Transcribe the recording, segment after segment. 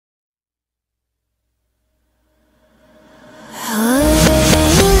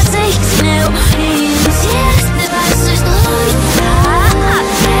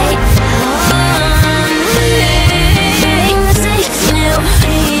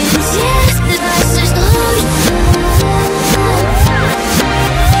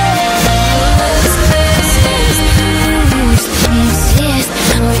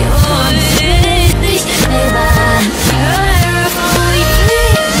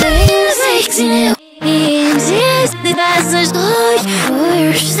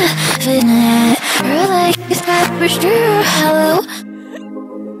infinite. You're like a sniper's true hello.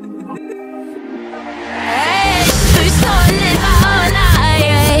 Who's calling all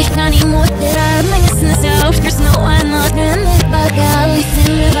night? Can't even walk that I'm missing myself. There's no one else in this bug out. Listen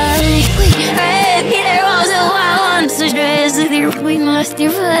to the there was a wild one, so dressed with your we must be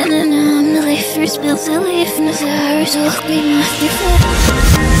fun. And I'm the life for spills to live in the stars. So we must be fun.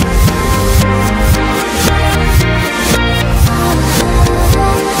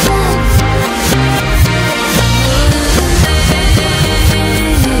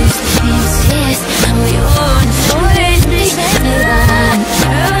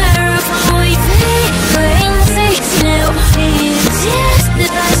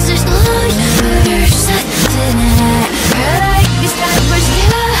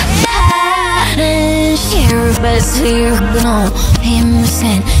 Best we're gonna him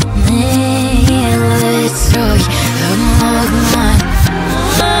send let's roll on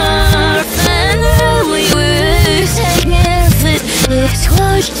our friend we were taking it it's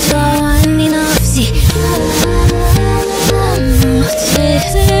what someone enough see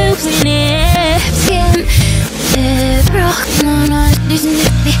skin broken on us isn't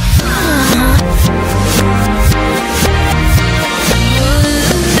it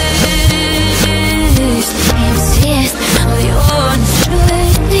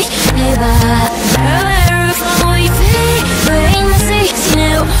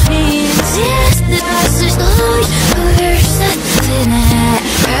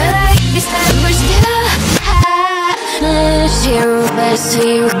best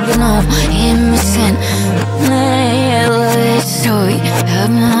we're gonna him send let's roll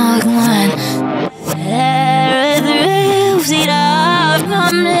I'm one the it off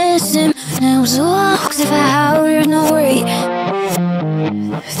not missing now so walks if I no worry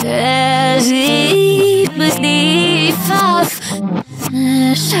there's deep but deep off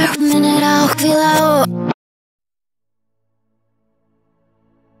sharp minute I'll feel out.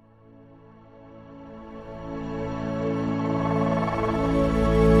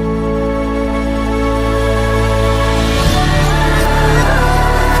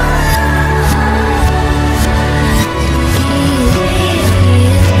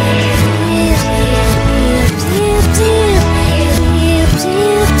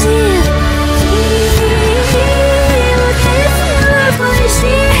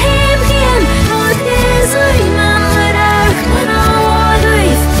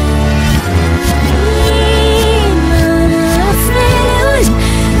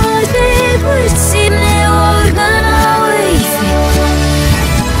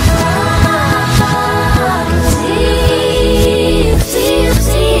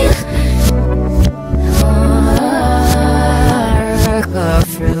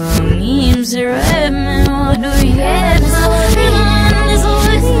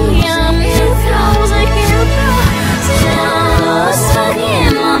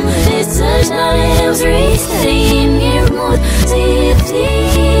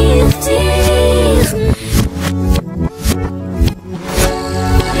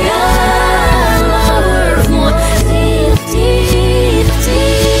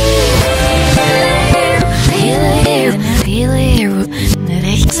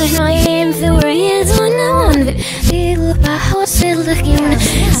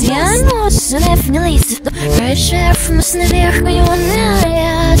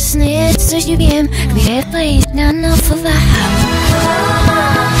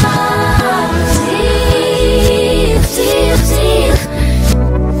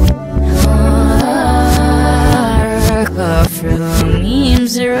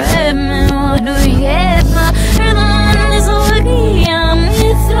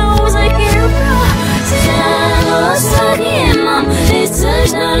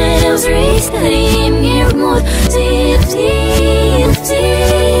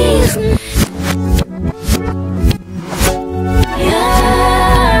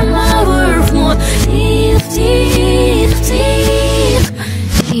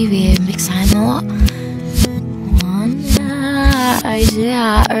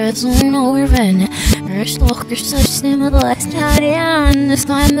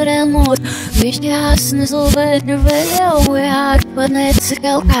 Is all but never we act, but let's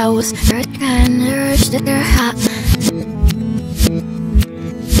go cows. Earth can urge that they're hot.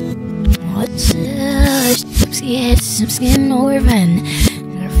 What's some skin over then?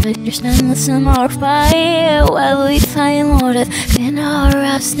 Reflectors stand some more fire while we find water. Can our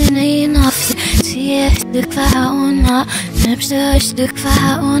rest in enough? See if the cloud not, never touch the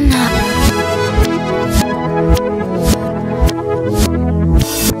cloud not.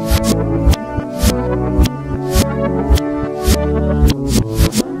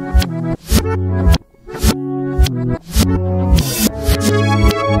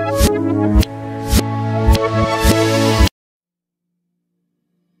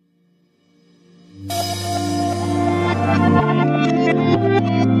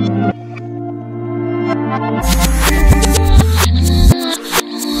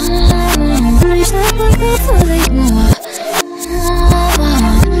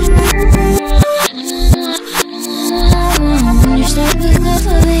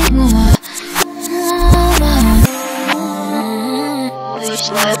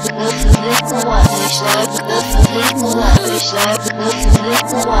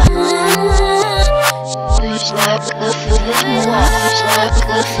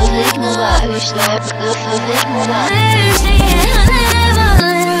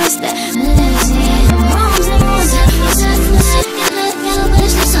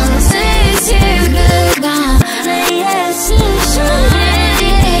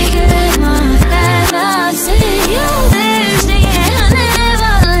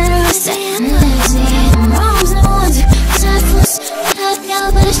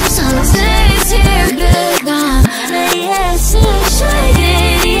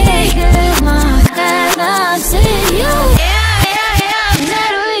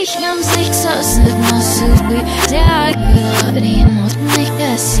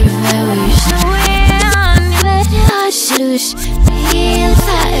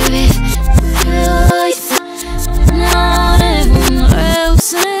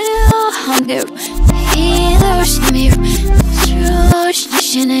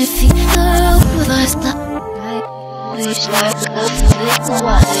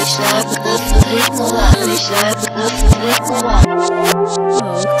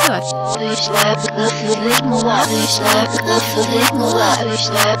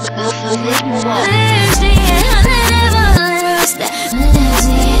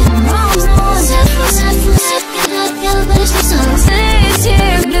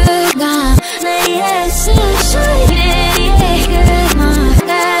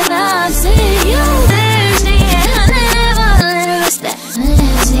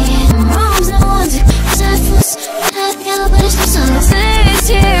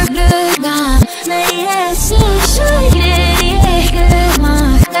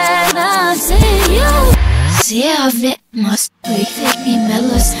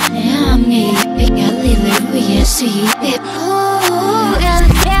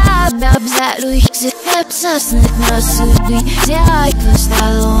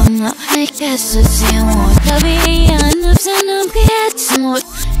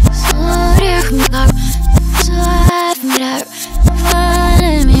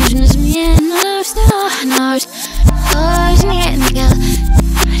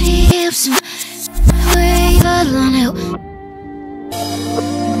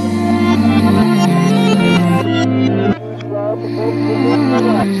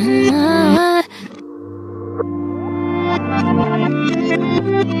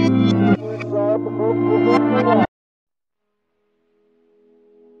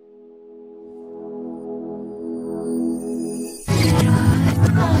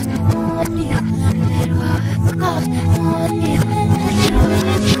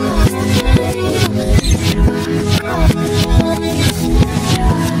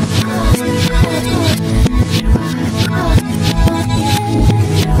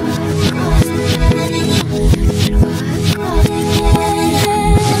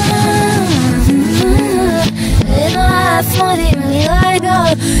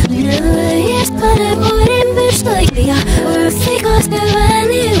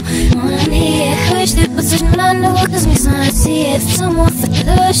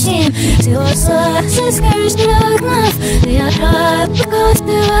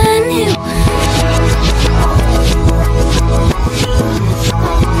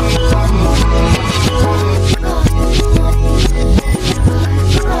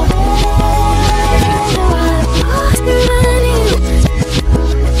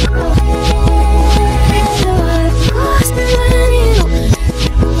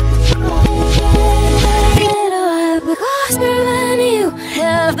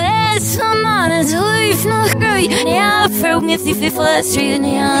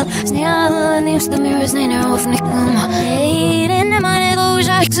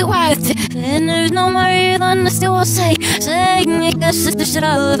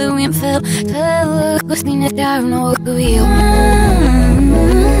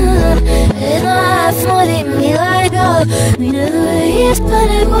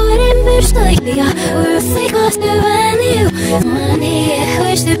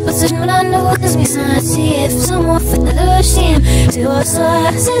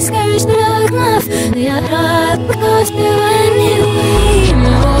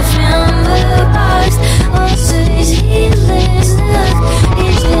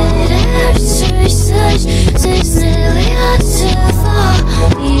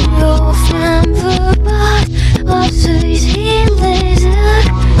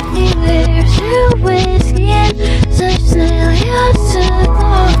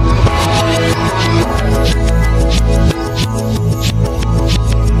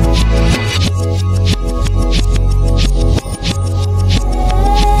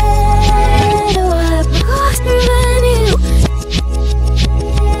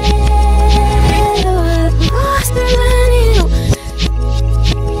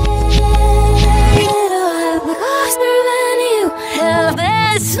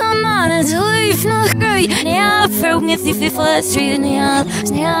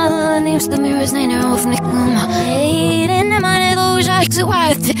 Sneller names the mirrors, they know from the coma. Hate in the mind of those acts of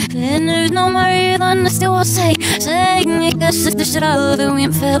white. Then there's no more than I still will say. Saying it gets if the shit out of the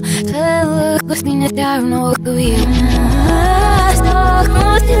wind fell. Tell look with me that I don't know what to be. Stop,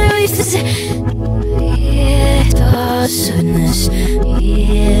 come to the reef to say. It was goodness.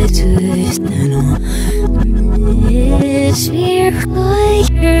 It was no. It's weird, like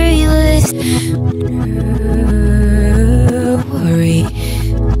curious. Worry.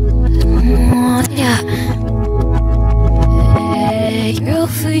 Yeah.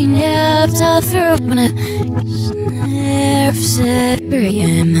 Girlfriend, yeah, I've through when it nerves at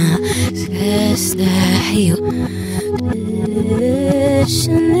Brianna. Says that you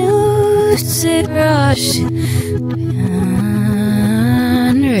news to rush.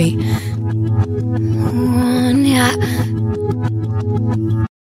 Henry. Yeah.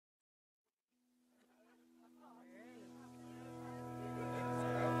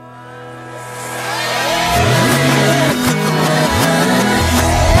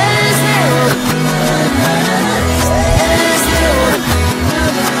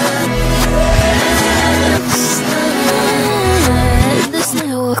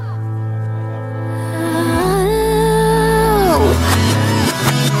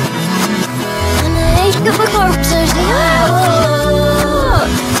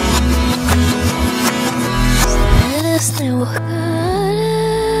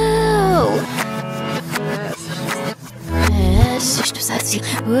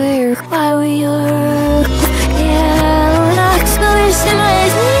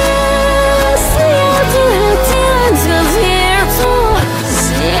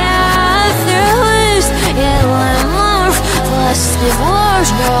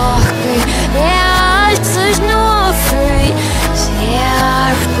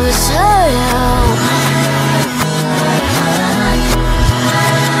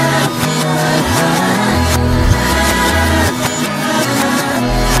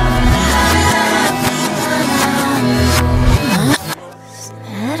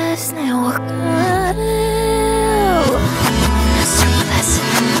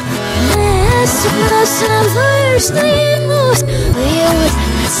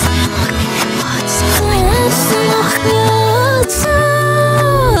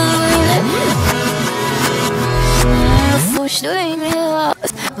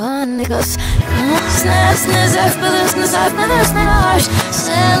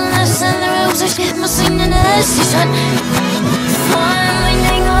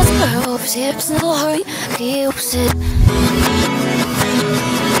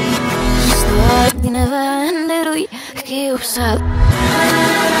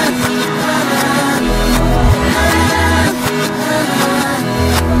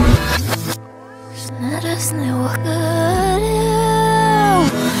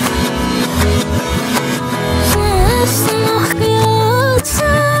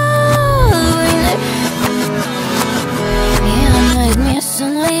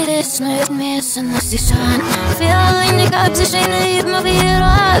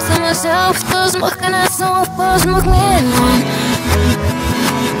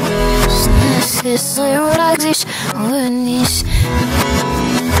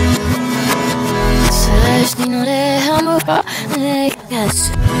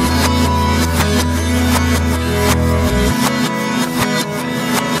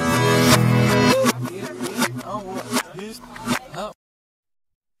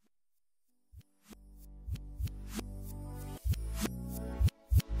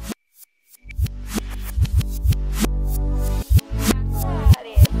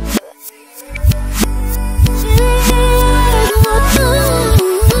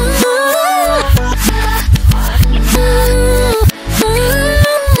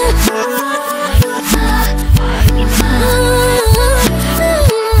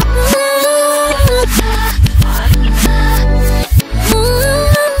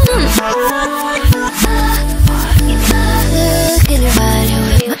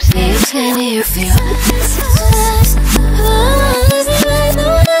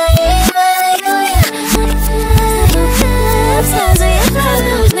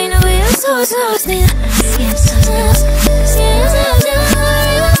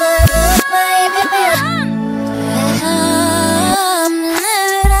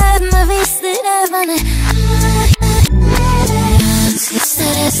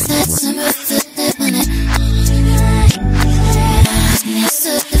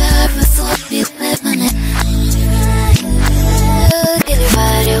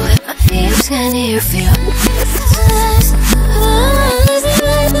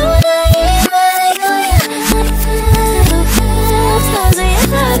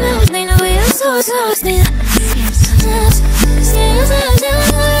 exhausting.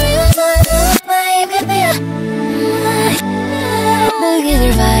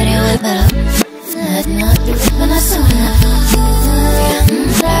 Together, body with better. Not do it when I saw it.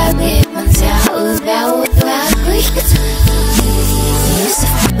 Baby, once I was about to ask,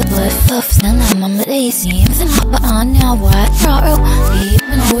 but fluffs and I'm lazy. I'm not on now. What?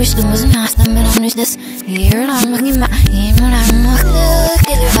 Even I wish there was an ass, but I'm just this. Here I'm looking back. Even I'm not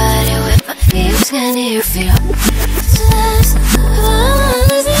together, body with my feet. Can you feel?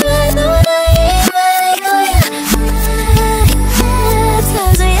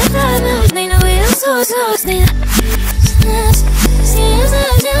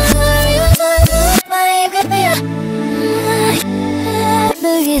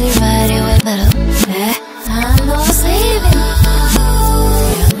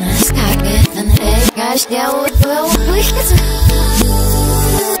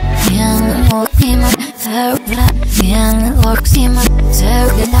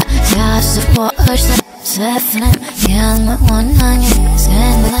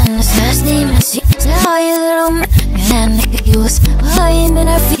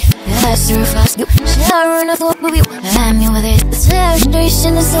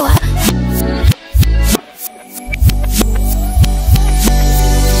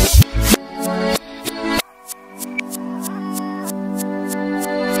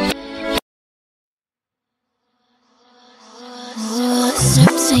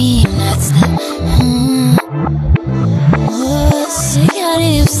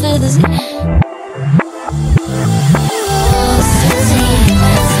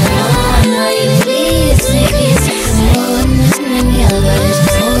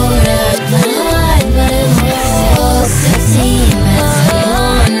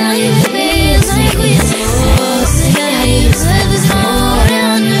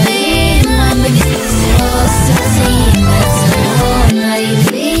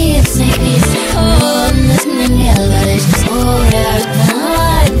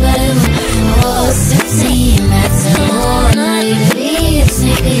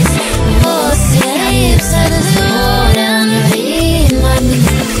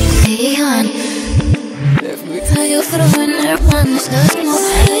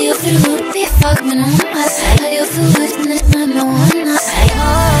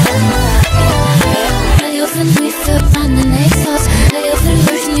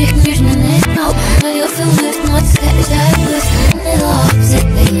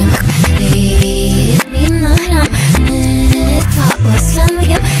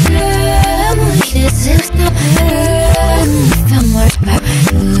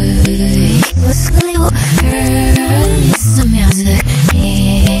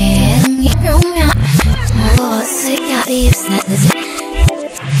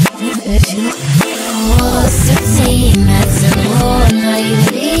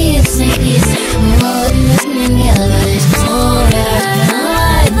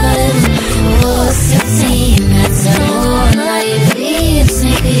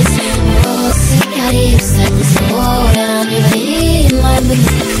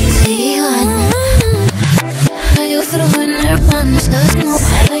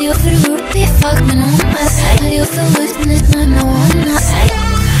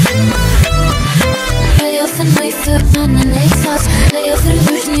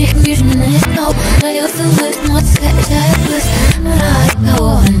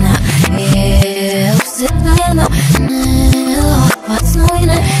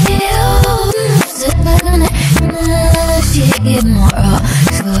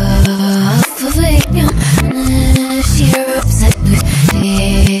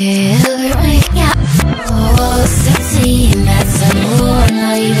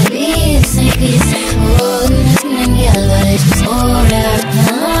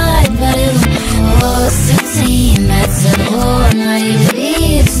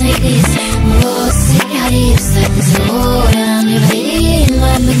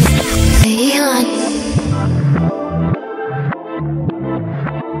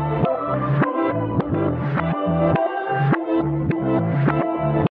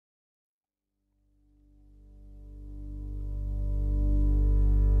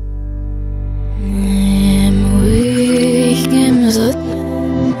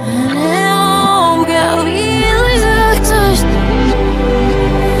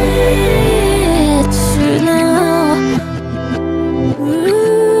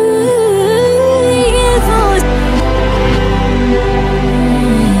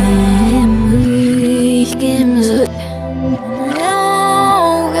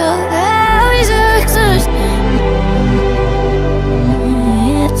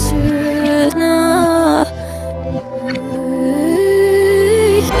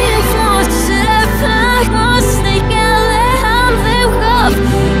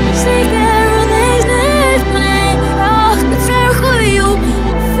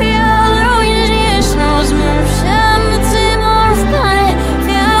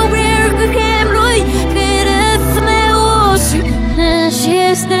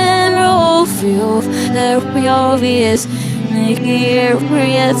 is Nigger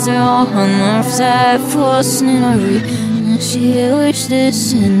Prieta on side force in a reap she wish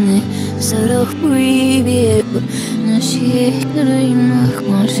this in it so to breathe but she couldn't look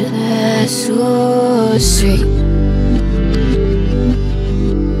much of that so straight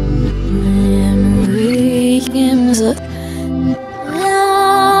memory comes up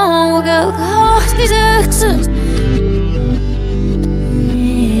now go lost these accents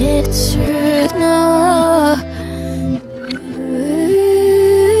it's hurt now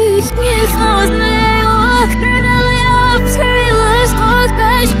it's not me walk really up very last talk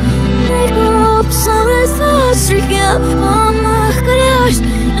guys they go up some of the street on my gosh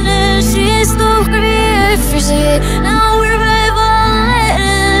and then she's so great for say now we're revival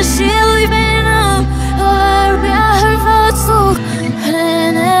and she'll leaving up or we are her so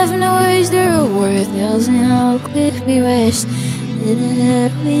and have no ways they're worth thousand how quick we rest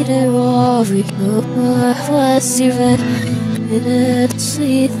we did all we could last year Gide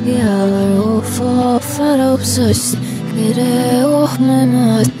sleep yellow for photo such Gide walk my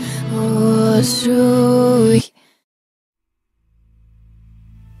mouth was true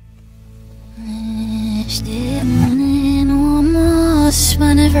Stimmen almost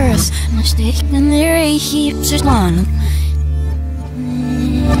manivers Nastikken der keeps it on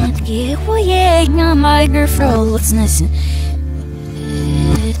Give away na my frolsness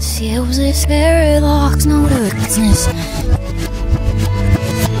It's was a scary locks no darkness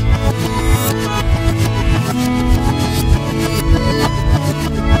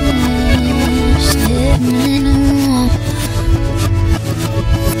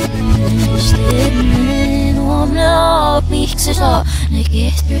Ne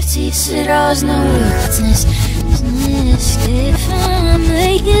getur tísir ás ná rúktnis Skifan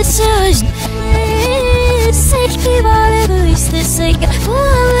leikir sást Sikki var egoísti Sikki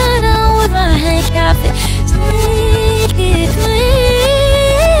Fólan á úrva hei kaffi Sikki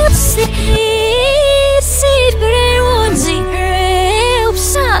flip Sikkur one sikkur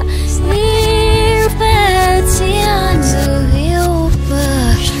Upsa Svirfætti hans og hjálpa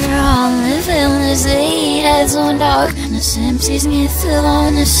Stráli fylgnis í heðsson dag Simpsons get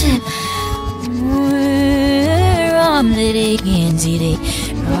along the ship. I'm the day can see the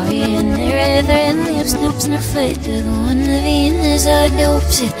Ryan the river and the snoops in her foot. The one the Venus are dope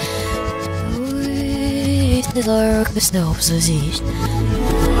shit. The dark the stops as east.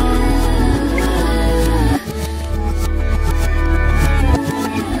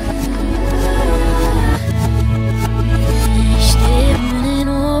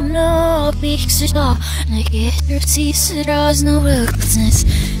 Pixar ne getur tísir ás ná rúktnis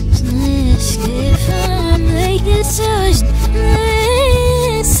Skifan leikir sást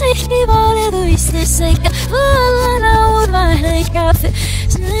Sikki var egoísti Sikki Fólan á úrva hei kaffi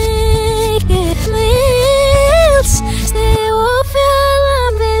Sikki flils Steg og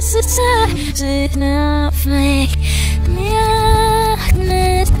fjallan vissi sag Sikna fleik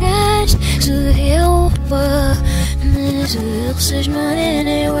Mjagnet gæst Svo hjálpa Svo hilsir man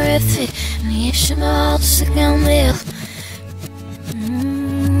inni worth it Nishamal sikam bil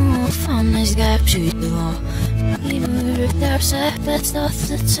Fan is gap shoot the wall I murder daar sepet dat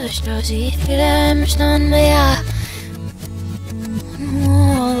het zuster ziet Geremstan me ja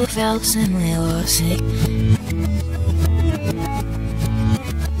All felt simile was ik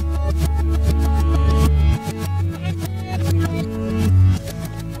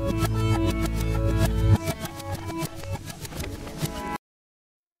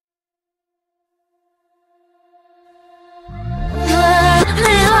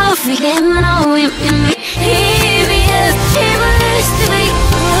Forgetting all we can be Here we are, here we used to be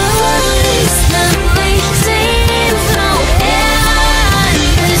It's not we seem so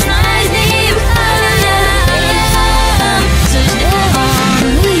yeah It's nice deep So still on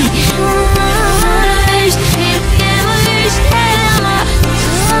me If you ever wish that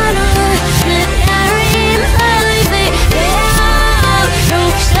I'm a carry my life Yeah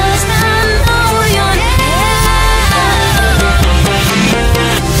Don't just know you're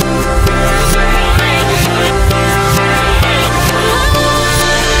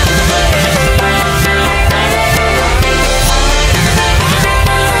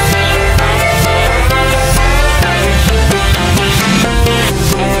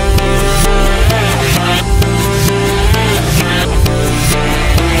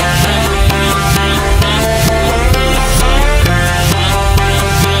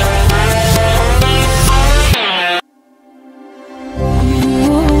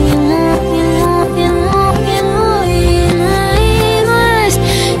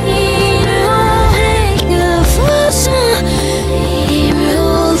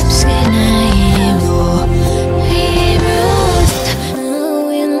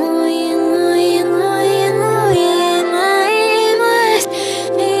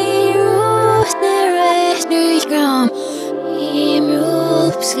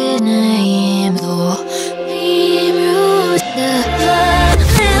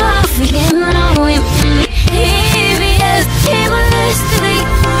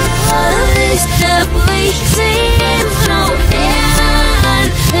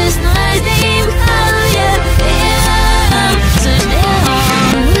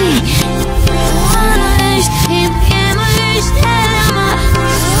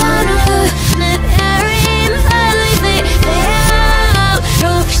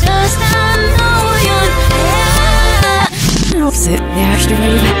Sit there,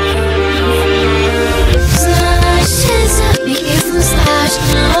 straight. Snatches up, make it from stash.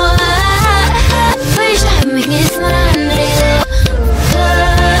 No, I wish I'd make it from under it.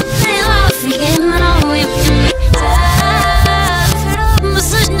 I love freaking my way. I'm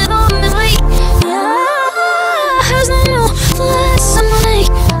such a dumb boy. There's no less I'm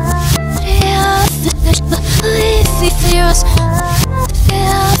like. Yeah, the leafy fears.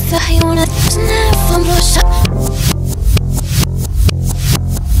 Yeah, the unit is never brush up.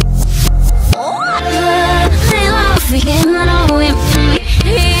 Freaking out with me,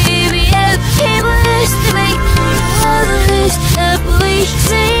 baby, it was to make all the list that we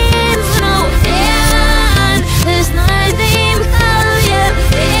seem to know. And there's nothing how you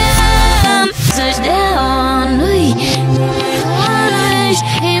feel. Such down, we wanna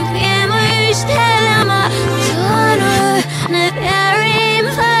and be much tell my daughter, not very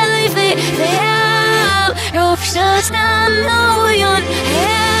much fail. You're just not knowing.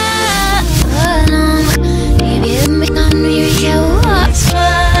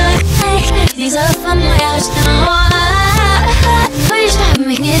 These are from my house now. Wish I'd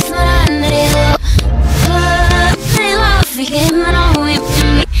make it from under it. I love freaking out with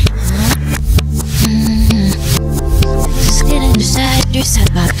me. Just getting beside your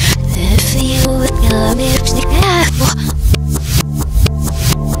setback. There for you with your lipstick apple.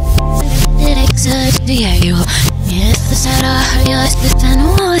 Did exist to hear you. Yes, the side of her, yes, the ten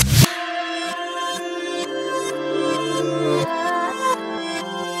was.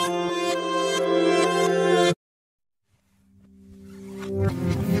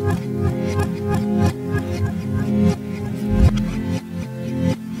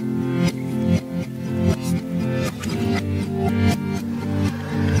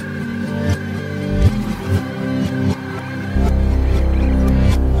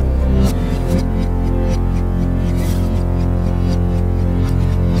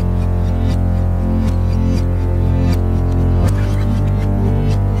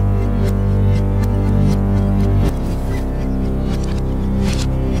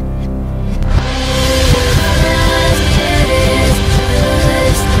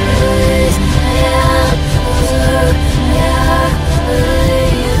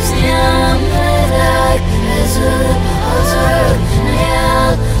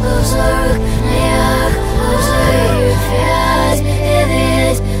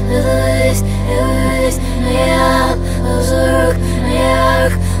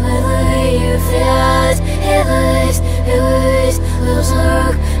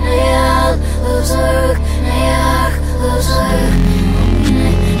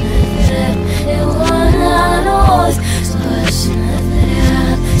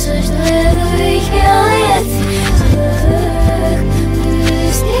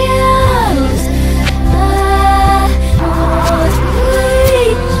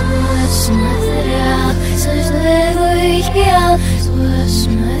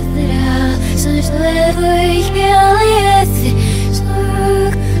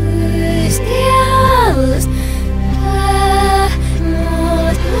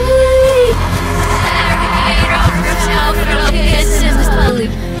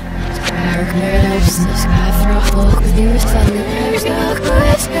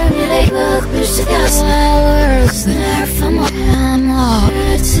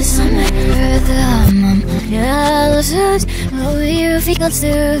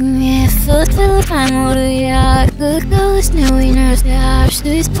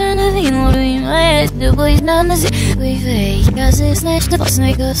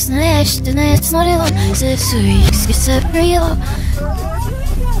 Snatch the nets, not alone. So sweet, get separate.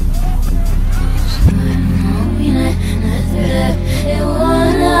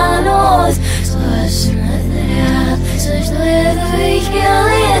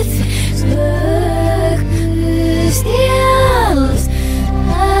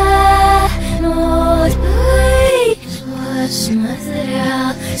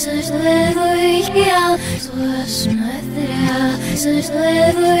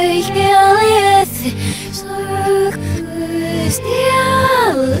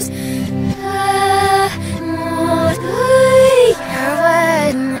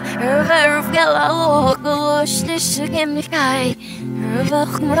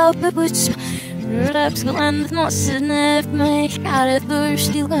 Raps gelandet mossen heeft mij schade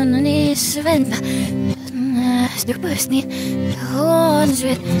voorstil kunnen is wenden. Stuk best niet, gewoon is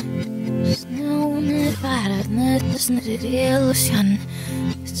wit. Snel met vader, net als net het hele schan.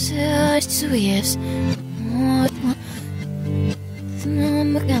 Het is zo is.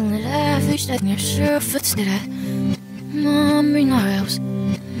 Mam kan het even staat meer surf het straat. Mam in huis.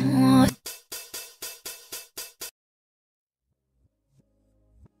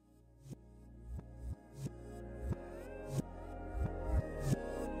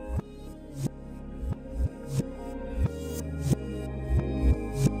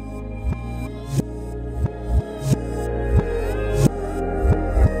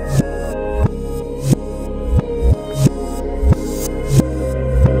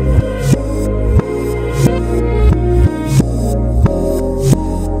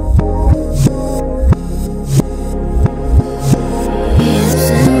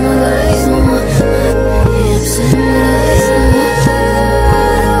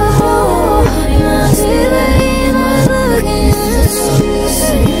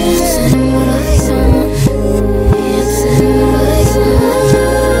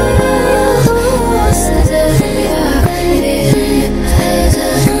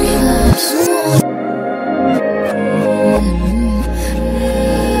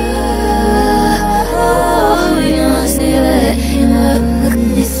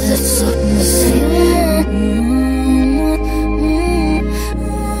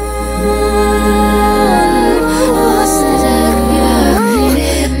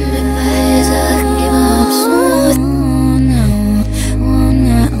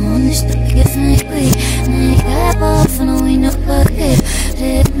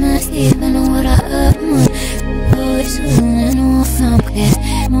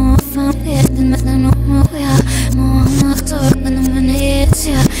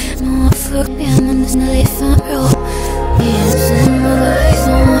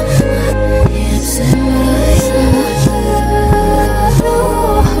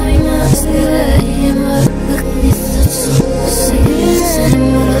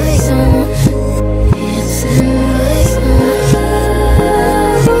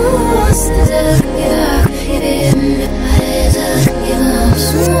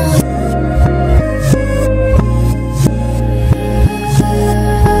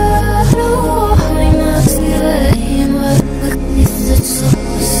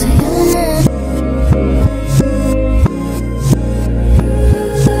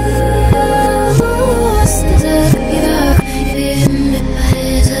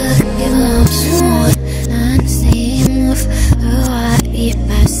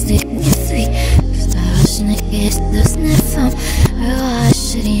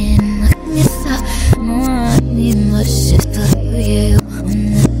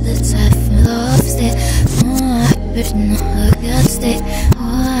 No.